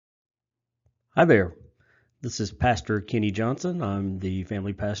Hi there. This is Pastor Kenny Johnson. I'm the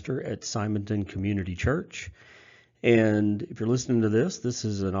family pastor at Simonton Community Church. And if you're listening to this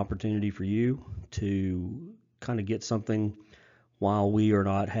is an opportunity for you to kind of get something while we are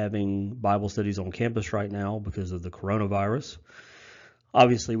not having Bible studies on campus right now because of the coronavirus.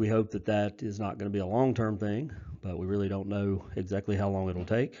 Obviously, we hope that is not going to be a long-term thing, but we really don't know exactly how long it'll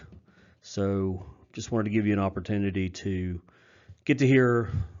take. So just wanted to give you an opportunity to get to hear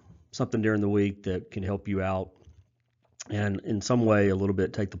something during the week that can help you out and in some way a little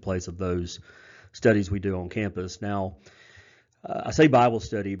bit take the place of those studies we do on campus. Now, I say Bible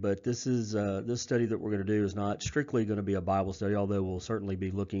study, but this study that we're going to do is not strictly going to be a Bible study, although we'll certainly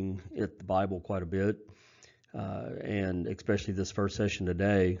be looking at the Bible quite a bit, and especially this first session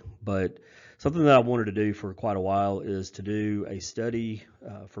today. But something that I wanted to do for quite a while is to do a study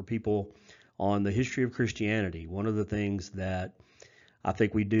for people on the history of Christianity. One of the things that I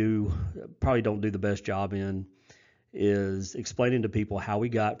think we probably don't do the best job in is explaining to people how we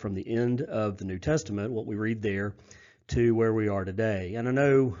got from the end of the New Testament, what we read there, to where we are today. And I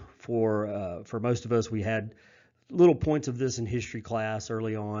know for most of us, we had little points of this in history class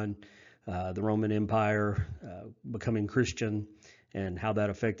early on, the Roman Empire, becoming Christian, and how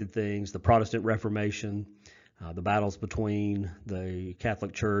that affected things, the Protestant Reformation, the battles between the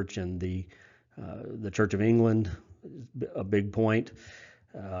Catholic Church and the Church of England, a big point.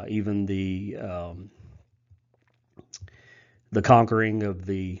 Even the conquering of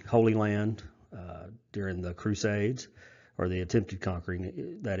the Holy Land during the Crusades, or the attempted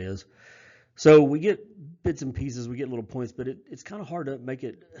conquering, that is. So we get bits and pieces, we get little points, but it's kind of hard to make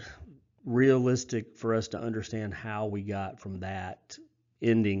it realistic for us to understand how we got from that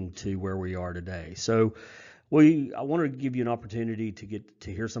ending to where we are today. So I wanted to give you an opportunity to get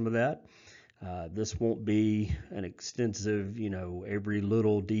to hear some of that. This won't be an extensive, every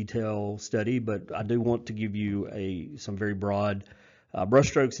little detail study, but I do want to give you some very broad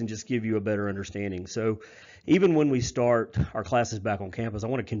brushstrokes and just give you a better understanding. So even when we start our classes back on campus, I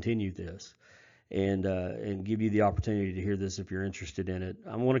want to continue this and give you the opportunity to hear this if you're interested in it.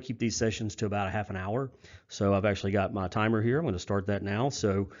 I want to keep these sessions to about a half an hour. So I've actually got my timer here. I'm going to start that now.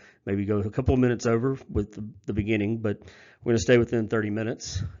 So maybe go a couple of minutes over with the beginning, but we're going to stay within 30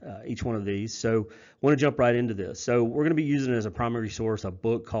 minutes, each one of these. So I want to jump right into this. So we're going to be using as a primary source a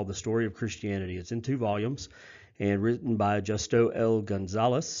book called The Story of Christianity. It's in 2 volumes and written by Justo L.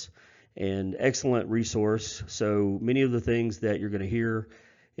 Gonzalez, an excellent resource. So many of the things that you're going to hear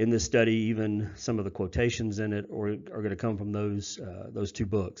in this study, even some of the quotations in it are going to come from those 2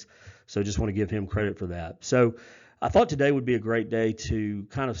 books. So just want to give him credit for that. So I thought today would be a great day to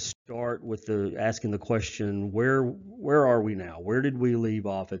kind of start with asking the question, where are we now? Where did we leave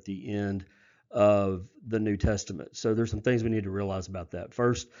off at the end of the New Testament? So there's some things we need to realize about that.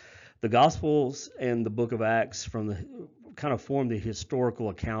 First, the Gospels and the book of Acts kind of form the historical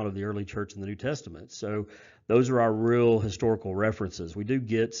account of the early church in the New Testament. So those are our real historical references. We do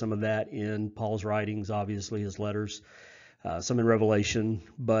get some of that in Paul's writings, obviously, his letters, some in Revelation,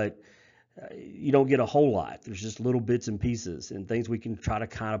 but you don't get a whole lot. There's just little bits and pieces and things we can try to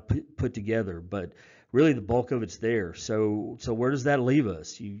kind of put together, but really the bulk of it's there. So where does that leave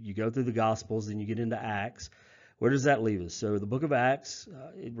us? You go through the Gospels, then you get into Acts. Where does that leave us? So the book of Acts,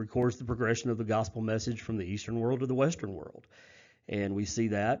 it records the progression of the gospel message from the Eastern world to the Western world. And we see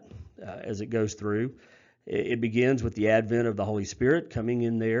that as it goes through. It begins with the advent of the Holy Spirit coming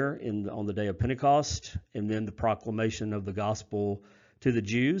in there on the day of Pentecost, and then the proclamation of the gospel to the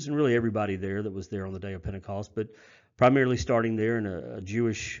Jews, and really everybody there that was there on the day of Pentecost, but primarily starting there in a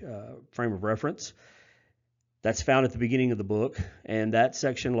Jewish frame of reference. That's found at the beginning of the book, and that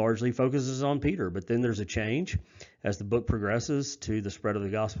section largely focuses on Peter, but then there's a change as the book progresses to the spread of the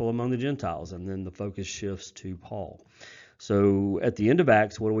gospel among the Gentiles, and then the focus shifts to Paul. So at the end of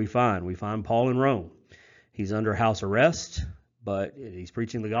Acts, what do we find? We find Paul in Rome. He's under house arrest, but he's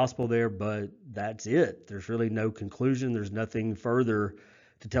preaching the gospel there, but that's it. There's really no conclusion. There's nothing further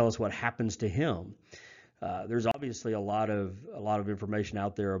to tell us what happens to him. There's obviously a lot of information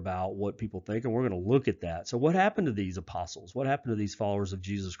out there about what people think, and we're going to look at that. So what happened to these apostles? What happened to these followers of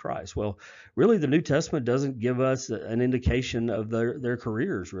Jesus Christ? Well, really, the New Testament doesn't give us an indication of their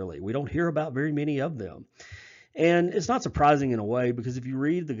careers, really. We don't hear about very many of them. And it's not surprising in a way, because if you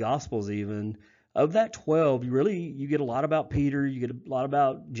read the Gospels even, of that 12, you get a lot about Peter, you get a lot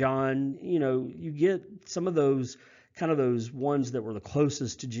about John, you get some of those kind of those ones that were the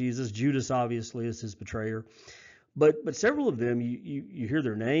closest to Jesus. Judas obviously is his betrayer. But several of them, you hear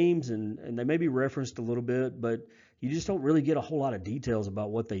their names and they may be referenced a little bit, but you just don't really get a whole lot of details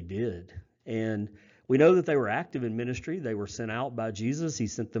about what they did. And We know that they were active in ministry. They were sent out by Jesus. He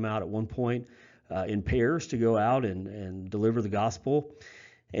sent them out at one point in pairs to go out and deliver the gospel.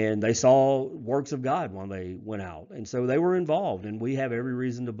 And they saw works of God when they went out. And so they were involved. And we have every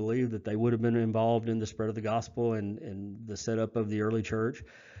reason to believe that they would have been involved in the spread of the gospel and the setup of the early church.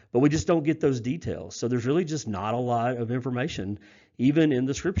 But we just don't get those details. So there's really just not a lot of information, even in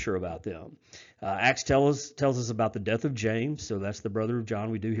the scripture, about them. Acts tells us about the death of James. So that's the brother of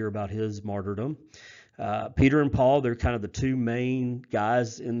John. We do hear about his martyrdom. Peter and Paul, they're kind of the two main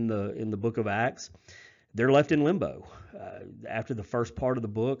guys in the book of Acts. They're left in limbo. After the first part of the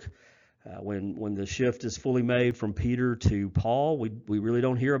book, when the shift is fully made from Peter to Paul, we really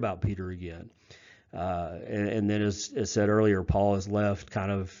don't hear about Peter again. And then, as said earlier, Paul is left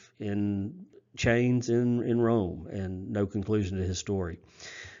kind of in chains in Rome, and no conclusion to his story.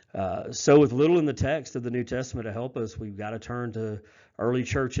 So with little in the text of the New Testament to help us, we've got to turn to early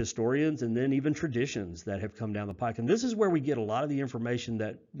church historians and then even traditions that have come down the pike. And this is where we get a lot of the information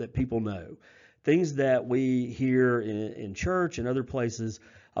that people know. Things that we hear in church and other places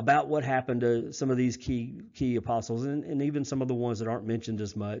about what happened to some of these key apostles, and even some of the ones that aren't mentioned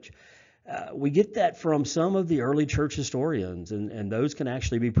as much. We get that from some of the early church historians, and those can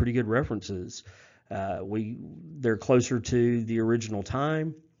actually be pretty good references. They're closer to the original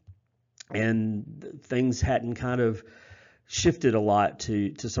time, and things hadn't kind of shifted a lot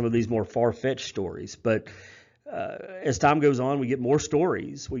to some of these more far-fetched stories. But as time goes on, we get more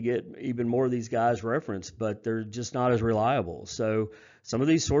stories. We get even more of these guys referenced, but they're just not as reliable. So some of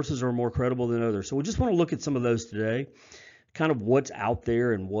these sources are more credible than others. So we just want to look at some of those today, kind of what's out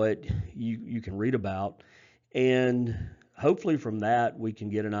there and what you can read about. And hopefully from that, we can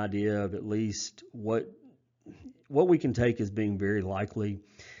get an idea of at least what we can take as being very likely,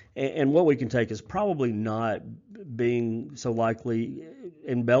 and what we can take as probably not being so likely,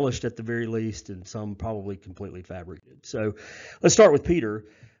 embellished at the very least, and some probably completely fabricated. So let's start with Peter.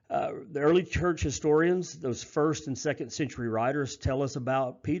 The early church historians, those first and second century writers, tell us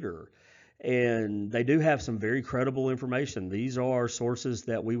about Peter. And they do have some very credible information. These are sources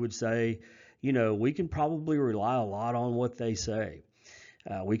that we would say, we can probably rely a lot on what they say.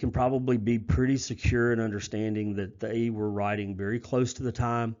 We can probably be pretty secure in understanding that they were writing very close to the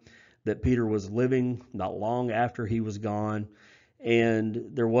time that Peter was living, not long after he was gone, and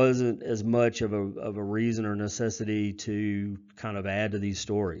there wasn't as much of a reason or necessity to kind of add to these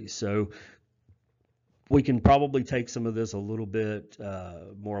stories. So we can probably take some of this a little bit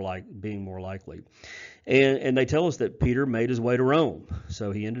more like being more likely. And they tell us that Peter made his way to Rome.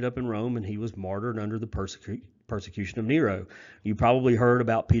 So he ended up in Rome, and he was martyred under the persecution of Nero. You probably heard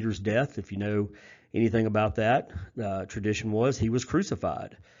about Peter's death. If you know anything about that, tradition was he was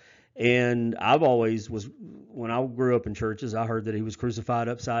crucified. And when I grew up in churches, I heard that he was crucified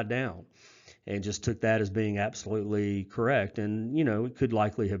upside down, and just took that as being absolutely correct. And, it could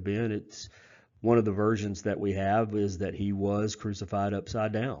likely have been. It's one of the versions that we have is that he was crucified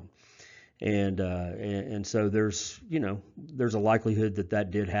upside down. And so there's a likelihood that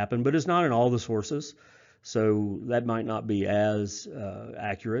did happen, but it's not in all the sources. So that might not be as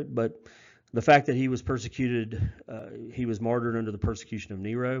accurate, but the fact that he was persecuted, he was martyred under the persecution of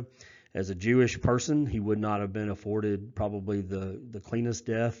Nero. As a Jewish person, he would not have been afforded probably the cleanest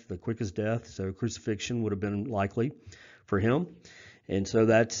death, the quickest death. So crucifixion would have been likely for him. And so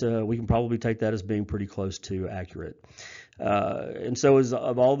that's we can probably take that as being pretty close to accurate. And so as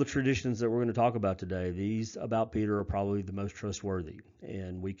of all the traditions that we're going to talk about today, these about Peter are probably the most trustworthy.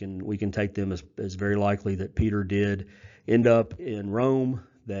 And we can take them as very likely that Peter did end up in Rome,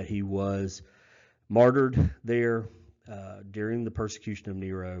 that he was martyred there during the persecution of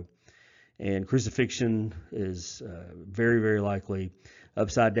Nero. And crucifixion is very, very likely.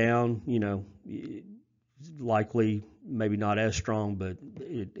 Upside down, likely, maybe not as strong, but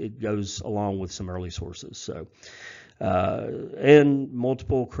it goes along with some early sources. So, and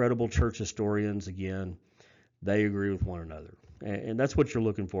multiple credible church historians, again, they agree with one another. And that's what you're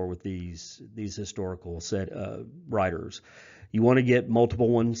looking for with these historical writers. You want to get multiple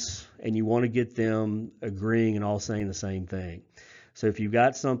ones, and you want to get them agreeing and all saying the same thing. So if you've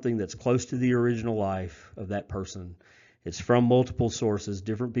got something that's close to the original life of that person, it's from multiple sources,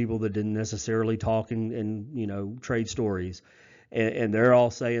 different people that didn't necessarily talk and trade stories, and they're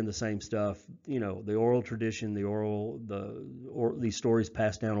all saying the same stuff. The oral tradition, these stories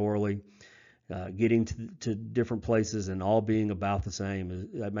passed down orally, getting to different places and all being about the same.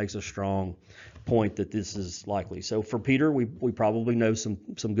 That makes a strong point that this is likely. So for Peter, we probably know some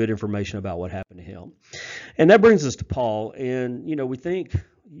good information about what happened to him. And that brings us to Paul. And, we think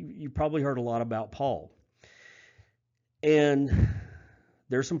you probably heard a lot about Paul. And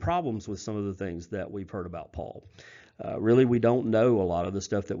there's some problems with some of the things that we've heard about Paul. Really, we don't know a lot of the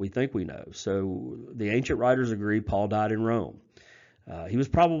stuff that we think we know. So the ancient writers agree Paul died in Rome. He was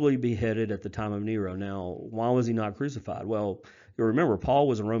probably beheaded at the time of Nero. Now, why was he not crucified? Well, you'll remember Paul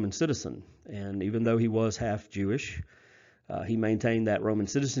was a Roman citizen, and even though he was half Jewish, he maintained that Roman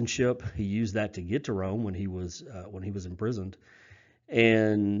citizenship. He used that to get to Rome when he was imprisoned,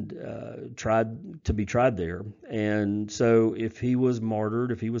 and tried to be tried there. And so, if he was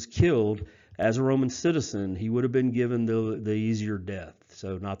martyred, if he was killed as a Roman citizen, he would have been given the easier death.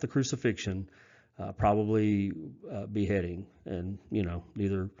 So, not the crucifixion. Probably beheading, and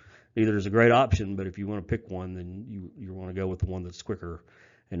neither is a great option. But if you want to pick one, then you want to go with the one that's quicker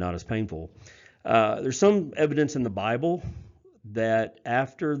and not as painful. There's some evidence in the Bible that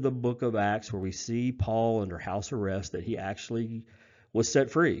after the book of Acts, where we see Paul under house arrest, that he actually was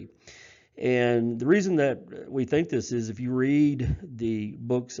set free. And the reason that we think this is, if you read the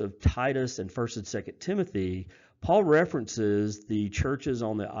books of Titus and 1st and 2nd Timothy, Paul references the churches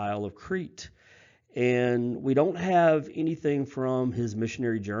on the Isle of Crete. And we don't have anything from his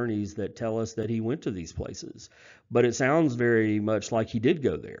missionary journeys that tell us that he went to these places. But it sounds very much like he did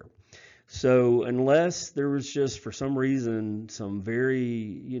go there. So unless there was just, for some reason, some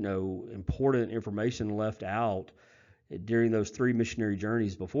very, important information left out during those 3 missionary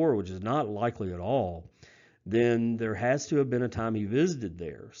journeys before, which is not likely at all, then there has to have been a time he visited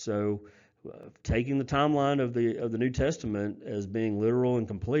there. So taking the timeline of the New Testament as being literal and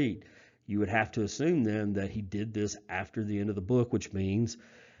complete, you would have to assume then that he did this after the end of the book, which means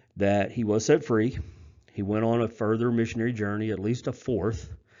that he was set free. He went on a further missionary journey, at least a 4th,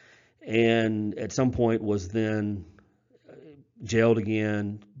 and at some point was then jailed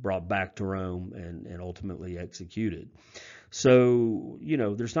again, brought back to Rome, and ultimately executed. So,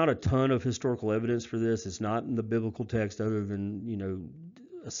 there's not a ton of historical evidence for this. It's not in the biblical text other than,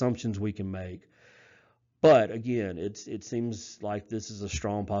 assumptions we can make. But again, it seems like this is a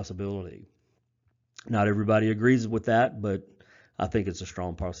strong possibility. Not everybody agrees with that, but I think it's a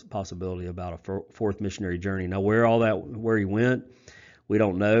strong possibility about a 4th missionary journey. Now, where he went, we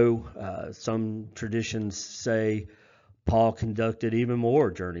don't know. Some traditions say Paul conducted even more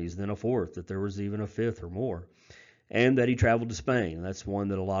journeys than a 4th, that there was even a 5th or more, and that he traveled to Spain. That's one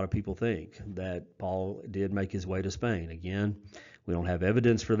that a lot of people think, that Paul did make his way to Spain. Again, we don't have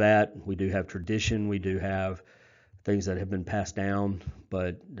evidence for that. We do have tradition. We do have things that have been passed down,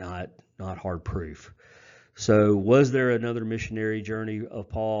 but not hard proof. So was there another missionary journey of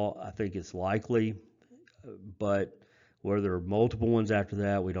Paul? I think it's likely, but were there multiple ones after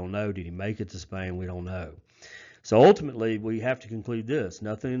that? We don't know. Did he make it to Spain? We don't know. So ultimately, we have to conclude this.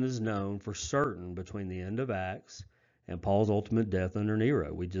 Nothing is known for certain between the end of Acts and Paul's ultimate death under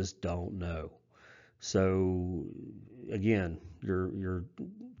Nero. We just don't know. So again, you're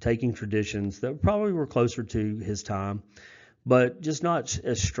taking traditions that probably were closer to his time, but just not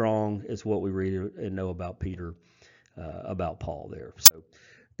as strong as what we read and know about Peter, about Paul there. So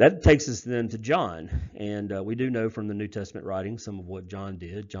that takes us then to John, and we do know from the New Testament writings some of what John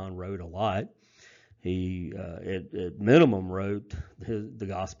did. John wrote a lot. He, at minimum, wrote the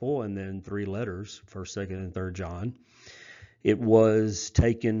gospel and then 3 letters, 1st, 2nd, and 3rd John. It was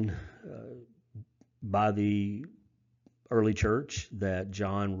taken by the early church that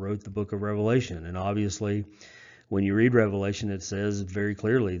John wrote the book of Revelation. And obviously, when you read Revelation, it says very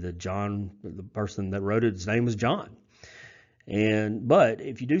clearly that John, the person that wrote it, his name was John. But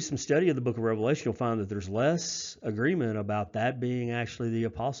if you do some study of the book of Revelation, you'll find that there's less agreement about that being actually the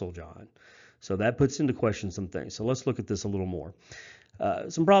Apostle John. So that puts into question some things. So let's look at this a little more.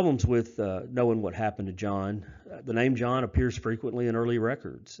 Some problems with knowing what happened to John. The name John appears frequently in early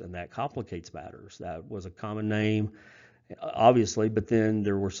records, and that complicates matters. That was a common name, obviously, but then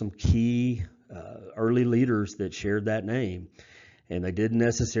there were some key early leaders that shared that name, and they didn't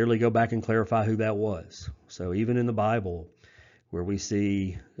necessarily go back and clarify who that was. So even in the Bible, where we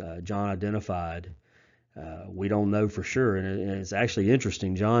see John identified, we don't know for sure. And it's actually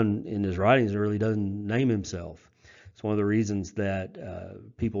interesting. John, in his writings, really doesn't name himself. It's one of the reasons that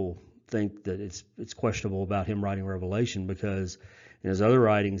people think that it's questionable about him writing Revelation, because in his other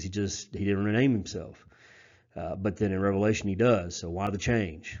writings he didn't name himself, but then in Revelation he does. So why the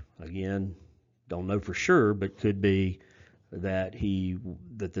change? Again, don't know for sure, but could be that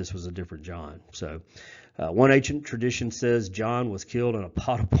this was a different John. So one ancient tradition says John was killed in a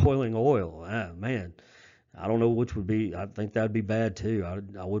pot of boiling oil. Man, I don't know which would be. I think that would be bad too.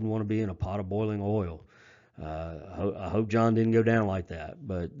 I wouldn't want to be in a pot of boiling oil. I hope John didn't go down like that,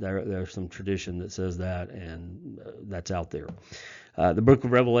 but there's some tradition that says that, and that's out there. The book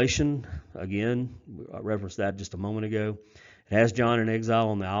of Revelation, again, I referenced that just a moment ago. It has John in exile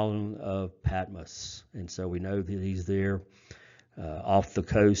on the island of Patmos. And so we know that he's there off the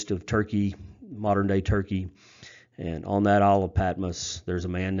coast of Turkey, modern-day Turkey. And on that Isle of Patmos, there's a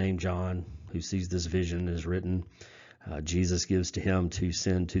man named John who sees this vision as written. Jesus gives to him to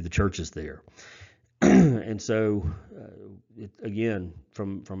send to the churches there. And so, again,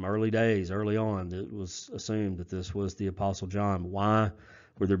 from early days, early on, it was assumed that this was the Apostle John. Why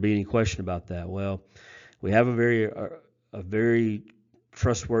would there be any question about that? Well, we have a very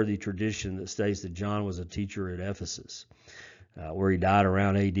trustworthy tradition that states that John was a teacher at Ephesus, where he died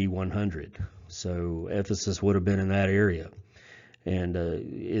around AD 100. So Ephesus would have been in that area. And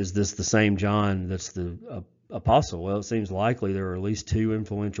is this the same John that's the apostle? Well, it seems likely there are at least two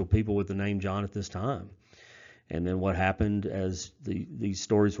influential people with the name John at this time. And then what happened as these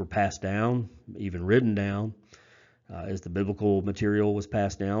stories were passed down, even written down, as the biblical material was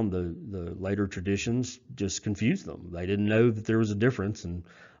passed down, the later traditions just confused them. They didn't know that there was a difference, and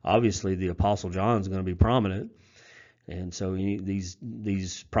obviously the Apostle John's going to be prominent. And so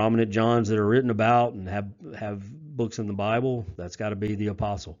these prominent Johns that are written about and have books in the Bible, that's got to be the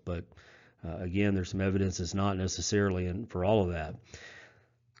apostle. But again, there's some evidence it's not necessarily for all of that.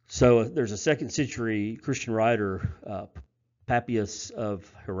 So there's a 2nd century Christian writer, Papias of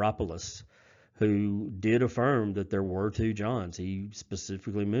Hierapolis, who did affirm that there were two Johns. He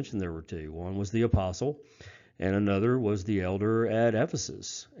specifically mentioned there were two. One was the apostle, and another was the elder at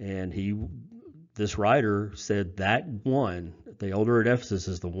Ephesus. And this writer said that one, the elder at Ephesus,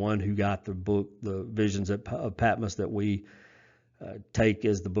 is the one who got the book, the visions of Patmos that we take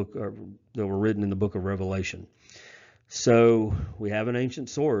as the book that were written in the book of Revelation. So we have an ancient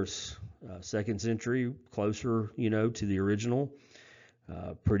source, 2nd century, closer, to the original,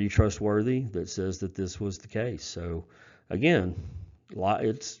 pretty trustworthy, that says that this was the case. So again,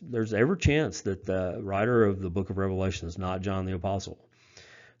 there's every chance that the writer of the book of Revelation is not John the Apostle.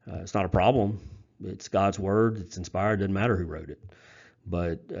 It's not a problem. It's God's word. It's inspired. Doesn't matter who wrote it.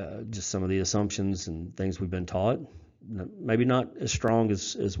 But just some of the assumptions and things we've been taught, maybe not as strong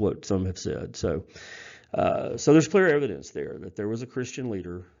as what some have said. So there's clear evidence there that there was a Christian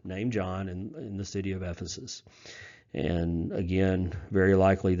leader named John in the city of Ephesus. And again, very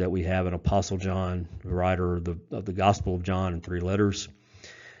likely that we have an Apostle John, the writer of the Gospel of John in 3 letters.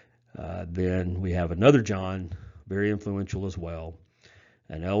 Then we have another John, very influential as well,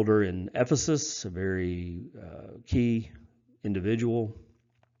 an elder in Ephesus, a very key individual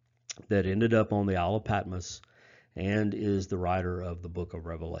that ended up on the Isle of Patmos and is the writer of the book of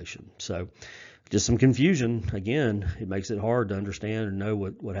Revelation. So just some confusion. Again, it makes it hard to understand and know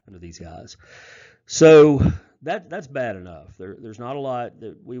what happened to these guys. So that's bad enough. There's not a lot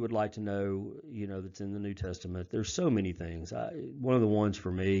that we would like to know, that's in the New Testament. There's so many things. One of the ones for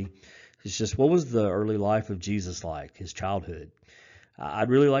me is just, what was the early life of Jesus like, his childhood? I'd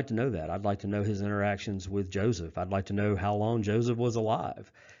really like to know that. I'd like to know his interactions with Joseph. I'd like to know how long Joseph was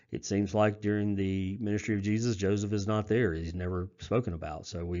alive. It seems like during the ministry of Jesus, Joseph is not there. He's never spoken about,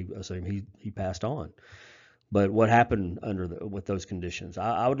 so we assume he passed on. But what happened with those conditions?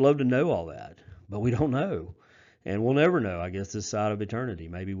 I would love to know all that, but we don't know. And we'll never know, I guess, this side of eternity.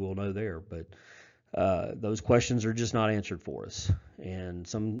 Maybe we'll know there, but those questions are just not answered for us. And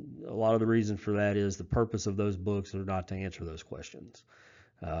a lot of the reason for that is the purpose of those books are not to answer those questions.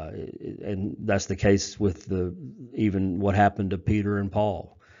 And that's the case with even what happened to Peter and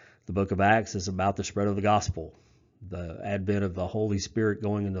Paul. The book of Acts is about the spread of the gospel, the advent of the Holy Spirit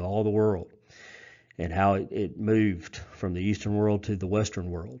going into all the world, and how it moved from the Eastern world to the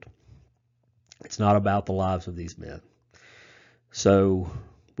Western world. It's not about the lives of these men. So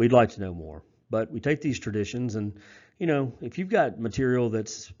we'd like to know more. But we take these traditions and, if you've got material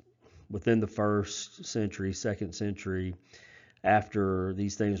that's within the 1st century, 2nd century, after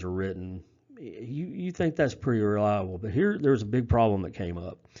these things are written, you think that's pretty reliable. But there's a big problem that came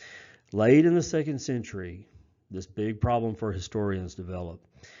up. Late in the 2nd century, this big problem for historians developed.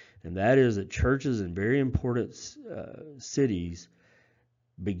 And that is that churches in very important cities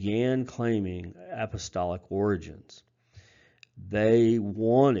began claiming apostolic origins. They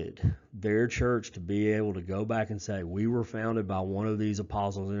wanted their church to be able to go back and say, we were founded by one of these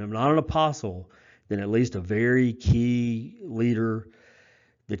apostles. And if not an apostle, then at least a very key leader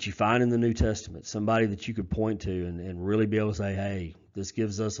that you find in the New Testament, somebody that you could point to and really be able to say, hey, this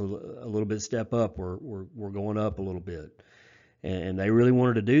gives us a little bit step up. We're going up a little bit. And they really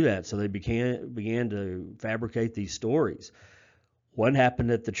wanted to do that. So they began to fabricate these stories. What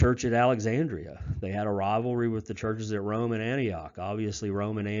happened at the church at Alexandria? They had a rivalry with the churches at Rome and Antioch. Obviously,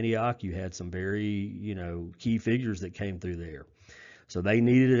 Rome and Antioch, you had some very, key figures that came through there. So they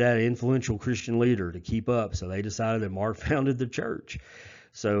needed that influential Christian leader to keep up. So they decided that Mark founded the church.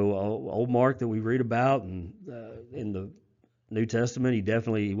 So old Mark that we read about and in the New Testament,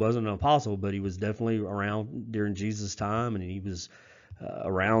 he wasn't an apostle, but he was definitely around during Jesus' time, and he was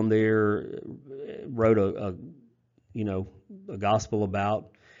around there, wrote a gospel about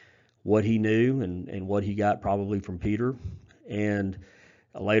what he knew and what he got probably from Peter, and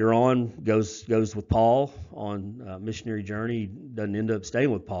later on goes with Paul on a missionary journey. He doesn't end up staying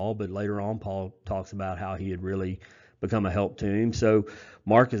with Paul, but later on Paul talks about how he had really become a help to him. So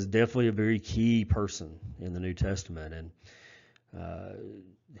Mark is definitely a very key person in the New Testament, and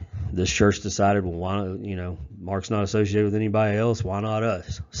this church decided, well, why not, Mark's not associated with anybody else, why not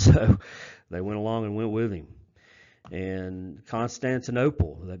us? So they went along and went with him. And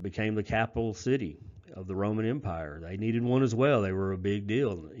Constantinople, that became the capital city of the Roman Empire, they needed one as well. They were a big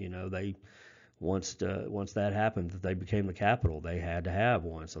deal. They once that happened, that they became the capital, they had to have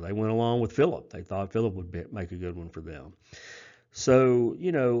one. So they went along with Philip. They thought Philip would make a good one for them. So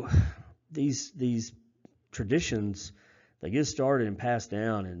these traditions, they get started and passed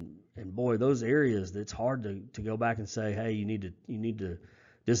down, and boy, those areas, it's hard to go back and say, hey, you need to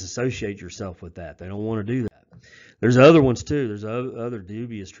disassociate yourself with that. They don't want to do that. There's other ones too. There's other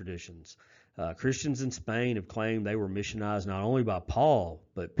dubious traditions. Christians in Spain have claimed they were missionized not only by Paul,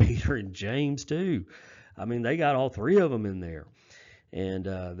 but Peter and James too. I mean, they got all three of them in there. And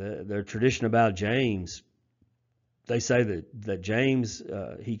their tradition about James, they say that James,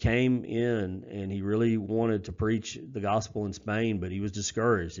 he came in and he really wanted to preach the gospel in Spain, but he was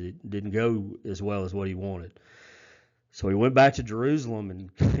discouraged. It didn't go as well as what he wanted. So he went back to Jerusalem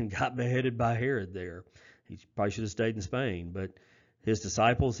and got beheaded by Herod there. He probably should have stayed in Spain, but his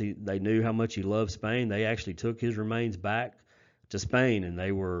disciples, they knew how much he loved Spain. They actually took his remains back to Spain, and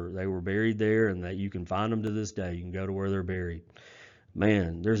they were buried there, and that you can find them to this day. You can go to where they're buried.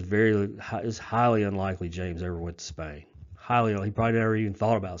 Man, it's highly unlikely James ever went to Spain. He probably never even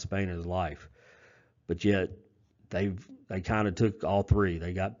thought about Spain in his life. But yet, they kind of took all three.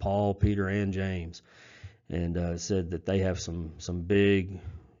 They got Paul, Peter, and James, and said that they have some big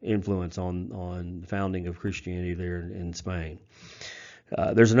influence on the founding of Christianity there in Spain.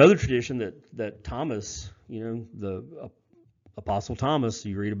 There's another tradition that Thomas, the Apostle Thomas,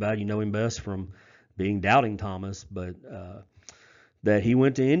 you read about, you know him best from being Doubting Thomas, but that he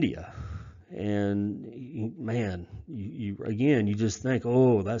went to India. And man, you just think,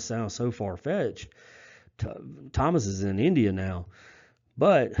 oh, that sounds so far-fetched. Thomas is in India now.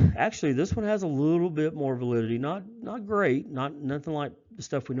 But actually, this one has a little bit more validity. Not great, nothing like the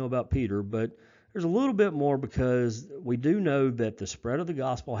stuff we know about Peter, but there's a little bit more because we do know that the spread of the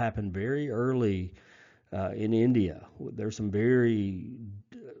gospel happened very early in India. There's some very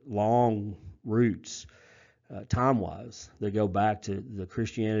long roots, time-wise, that go back to the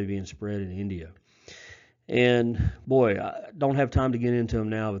Christianity being spread in India. And boy, I don't have time to get into them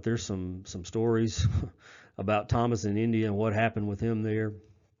now, but there's some stories about Thomas in India and what happened with him there.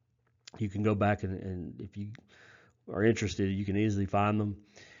 You can go back and if you are interested, you can easily find them.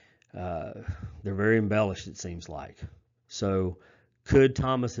 They're very embellished, it seems like. So could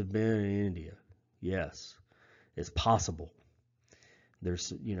Thomas have been in India? Yes, it's possible.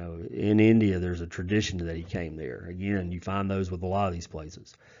 There's, in India, there's a tradition that he came there. Again, you find those with a lot of these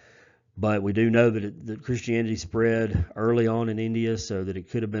places. But we do know that Christianity spread early on in India, so that it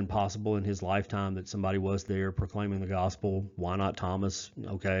could have been possible in his lifetime that somebody was there proclaiming the gospel. Why not Thomas?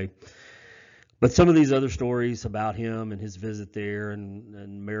 Okay. But some of these other stories about him and his visit there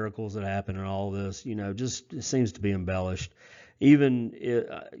and miracles that happened and all this, just it seems to be embellished. Even,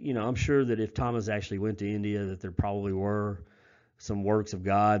 I'm sure that if Thomas actually went to India, that there probably were some works of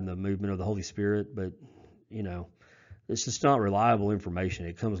God and the movement of the Holy Spirit, but, it's just not reliable information.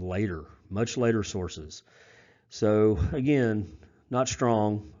 It comes later, much later sources. So again, not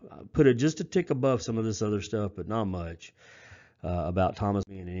strong. Put it just a tick above some of this other stuff, but not much about Thomas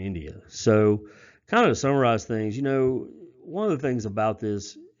being in India. So kind of to summarize things, one of the things about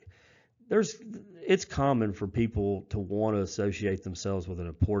this, it's common for people to want to associate themselves with an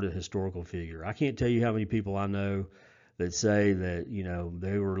important historical figure. I can't tell you how many people I know that say that,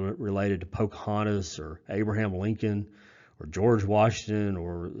 they were related to Pocahontas or Abraham Lincoln or George Washington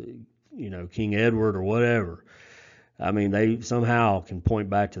or, King Edward or whatever. I mean, they somehow can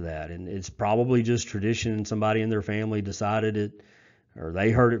point back to that. And it's probably just tradition. Somebody in their family decided it, or they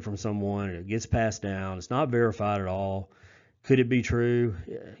heard it from someone, and it gets passed down. It's not verified at all. Could it be true?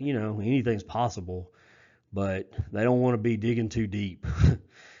 Anything's possible. But they don't want to be digging too deep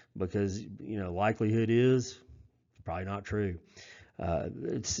because, likelihood is probably not true.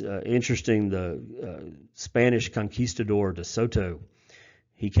 It's interesting, the Spanish conquistador de Soto,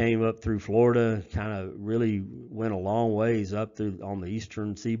 He came up through Florida, kind of really went a long ways up through on the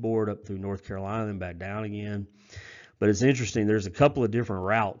eastern seaboard, up through North Carolina, and back down again. But it's interesting. There's a couple of different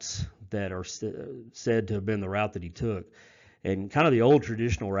routes that are said to have been the route that he took. And kind of the old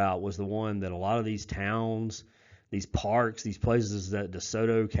traditional route was the one that a lot of these towns, these parks, these places, that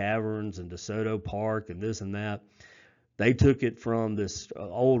DeSoto Caverns and DeSoto Park and this and that, they took it from this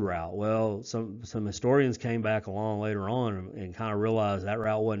old route. Well, some historians came back along later on and kind of realized that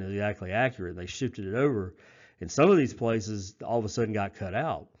route wasn't exactly accurate. They shifted it over. And some of these places all of a sudden got cut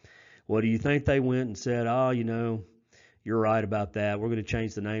out. Well, do you think they went and said, oh, you're right about that, we're going to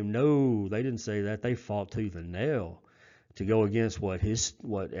change the name? No, they didn't say that. They fought tooth and nail to go against what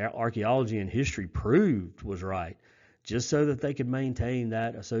archaeology and history proved was right, just so that they could maintain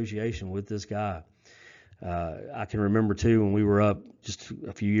that association with this guy. I can remember too, when we were up just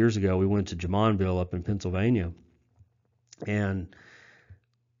a few years ago, we went to Jamonville up in Pennsylvania, and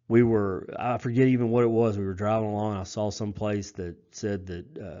I forget even what it was. We were driving along, and I saw some place that said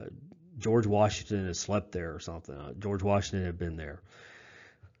that George Washington had slept there or something. George Washington had been there.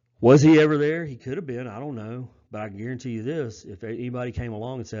 Was he ever there? He could have been. I don't know. But I can guarantee you this, if anybody came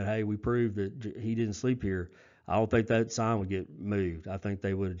along and said, hey, we proved that he didn't sleep here, I don't think that sign would get moved. I think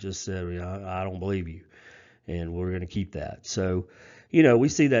they would have just said, I don't believe you, and we're going to keep that. So, we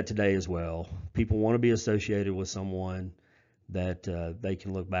see that today as well. People want to be associated with someone that they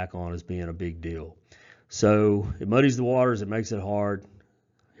can look back on as being a big deal. So it muddies the waters. It makes it hard.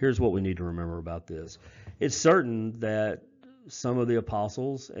 Here's what we need to remember about this. It's certain that some of the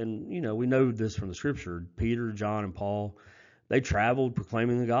apostles, and we know this from the scripture, Peter, John, and Paul, they traveled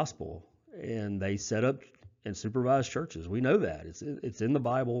proclaiming the gospel, and they set up and supervised churches. We know that. It's in the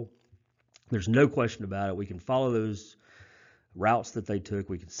Bible. There's no question about it. We can follow those routes that they took.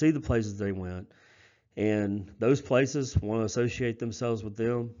 We can see the places they went, and those places want to associate themselves with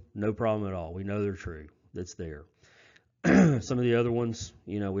them. No problem at all. We know they're true. That's there. Some of the other ones,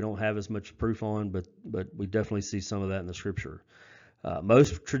 we don't have as much proof on, but we definitely see some of that in the scripture.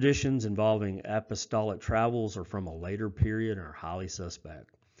 Most traditions involving apostolic travels are from a later period and are highly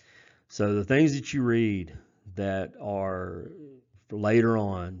suspect. So the things that you read that are later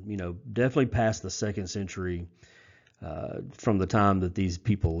on, definitely past the 2nd century, from the time that these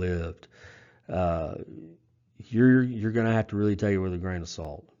people lived, you're going to have to really take it with a grain of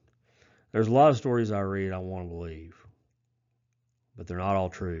salt. There's a lot of stories I read I want to believe, but they're not all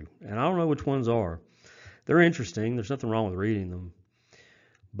true. And I don't know which ones are. They're interesting. There's nothing wrong with reading them.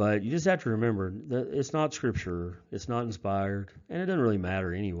 But you just have to remember that it's not scripture. It's not inspired. And it doesn't really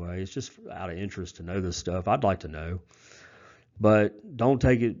matter anyway. It's just out of interest to know this stuff. I'd like to know. But don't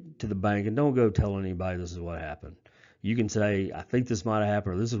take it to the bank, and don't go telling anybody this is what happened. You can say, I think this might have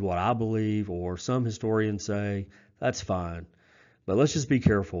happened, or this is what I believe, or some historians say. That's fine. But let's just be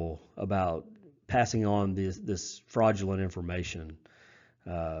careful about passing on this fraudulent information.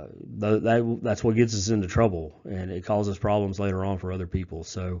 That's what gets us into trouble, and it causes problems later on for other people.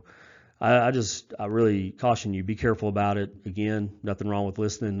 So I really caution you, be careful about it. Again, nothing wrong with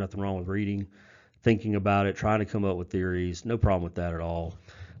listening, nothing wrong with reading, thinking about it, trying to come up with theories. No problem with that at all.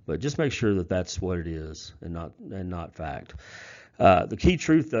 But just make sure that that's what it is and not fact. The key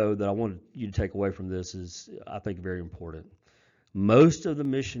truth, though, that I wanted you to take away from this is, I think, very important. Most of the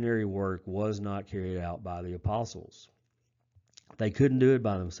missionary work was not carried out by the apostles. They couldn't do it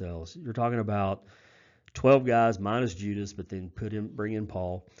by themselves. You're talking about 12 guys minus Judas, but then bring in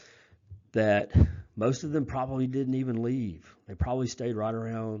Paul, that most of them probably didn't even leave. They probably stayed right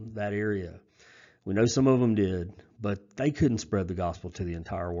around that area. We know some of them did, but they couldn't spread the gospel to the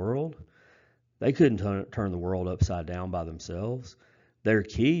entire world. They couldn't turn the world upside down by themselves. They're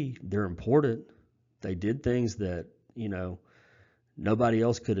key. They're important. They did things that, nobody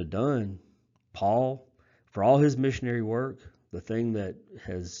else could have done. Paul, for all his missionary work, the thing that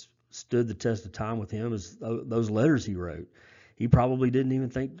has stood the test of time with him is those letters he wrote. He probably didn't even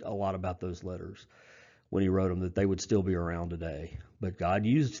think a lot about those letters when he wrote them, that they would still be around today. But God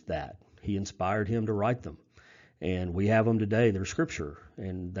used that. He inspired him to write them. And we have them today. They're scripture,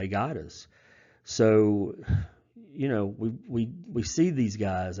 and they guide us. So, we see these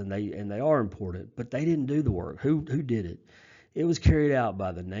guys, and they are important, but they didn't do the work. Who did it? It was carried out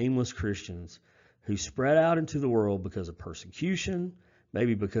by the nameless Christians who spread out into the world because of persecution,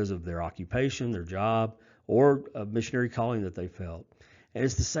 maybe because of their occupation, their job, or a missionary calling that they felt. And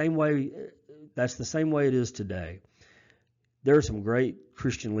it's the same way. That's the same way it is today. There are some great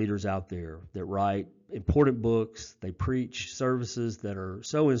Christian leaders out there that write important books. They preach services that are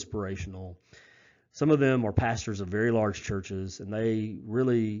so inspirational. Some of them are pastors of very large churches, and they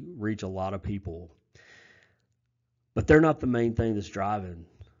really reach a lot of people. But they're not the main thing that's driving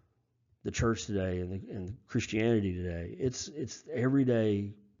the church today and Christianity today. It's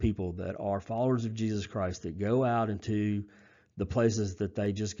everyday people that are followers of Jesus Christ that go out into the places that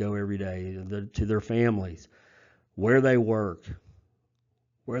they just go every day, to their families, where they work,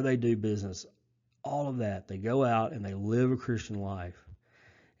 where they do business, all of that. They go out and they live a Christian life.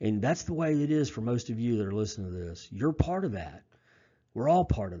 And that's the way it is for most of you that are listening to this. You're part of that. We're all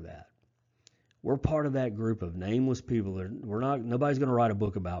part of that. We're part of that group of nameless people. Nobody's going to write a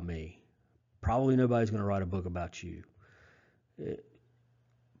book about me. Probably nobody's going to write a book about you.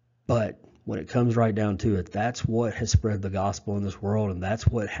 But when it comes right down to it, that's what has spread the gospel in this world, and that's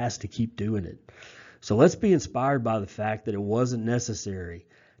what has to keep doing it. So let's be inspired by the fact that it wasn't necessary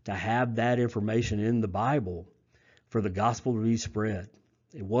to have that information in the Bible for the gospel to be spread.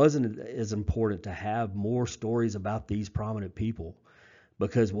 It wasn't as important to have more stories about these prominent people,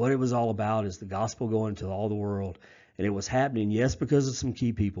 because what it was all about is the gospel going to all the world. And it was happening, yes, because of some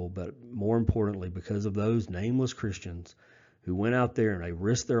key people, but more importantly, because of those nameless Christians who went out there and they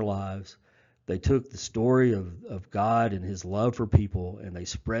risked their lives. They took the story of God and his love for people, and they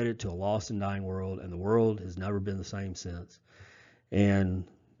spread it to a lost and dying world, and the world has never been the same since. And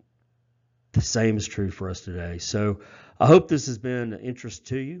the same is true for us today. So I hope this has been an interest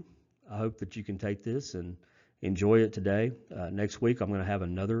to you. I hope that you can take this and enjoy it today. Next week, I'm going to have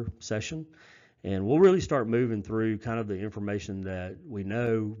another session, and we'll really start moving through kind of the information that we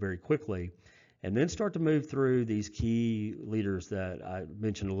know very quickly, and then start to move through these key leaders that I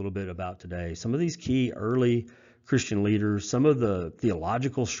mentioned a little bit about today. Some of these key early Christian leaders, some of the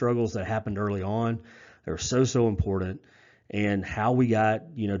theological struggles that happened early on, they're so important, and how we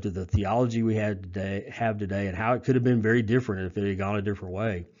got, to the theology we have today, and how it could have been very different if it had gone a different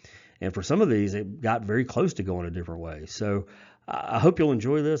way. And for some of these, it got very close to going a different way. So I hope you'll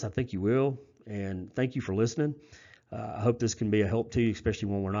enjoy this. I think you will. And thank you for listening. I hope this can be a help to you, especially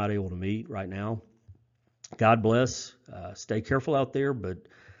when we're not able to meet right now. God bless. Stay careful out there, but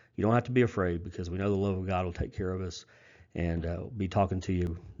you don't have to be afraid, because we know the love of God will take care of us. And be talking to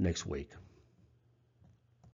you next week.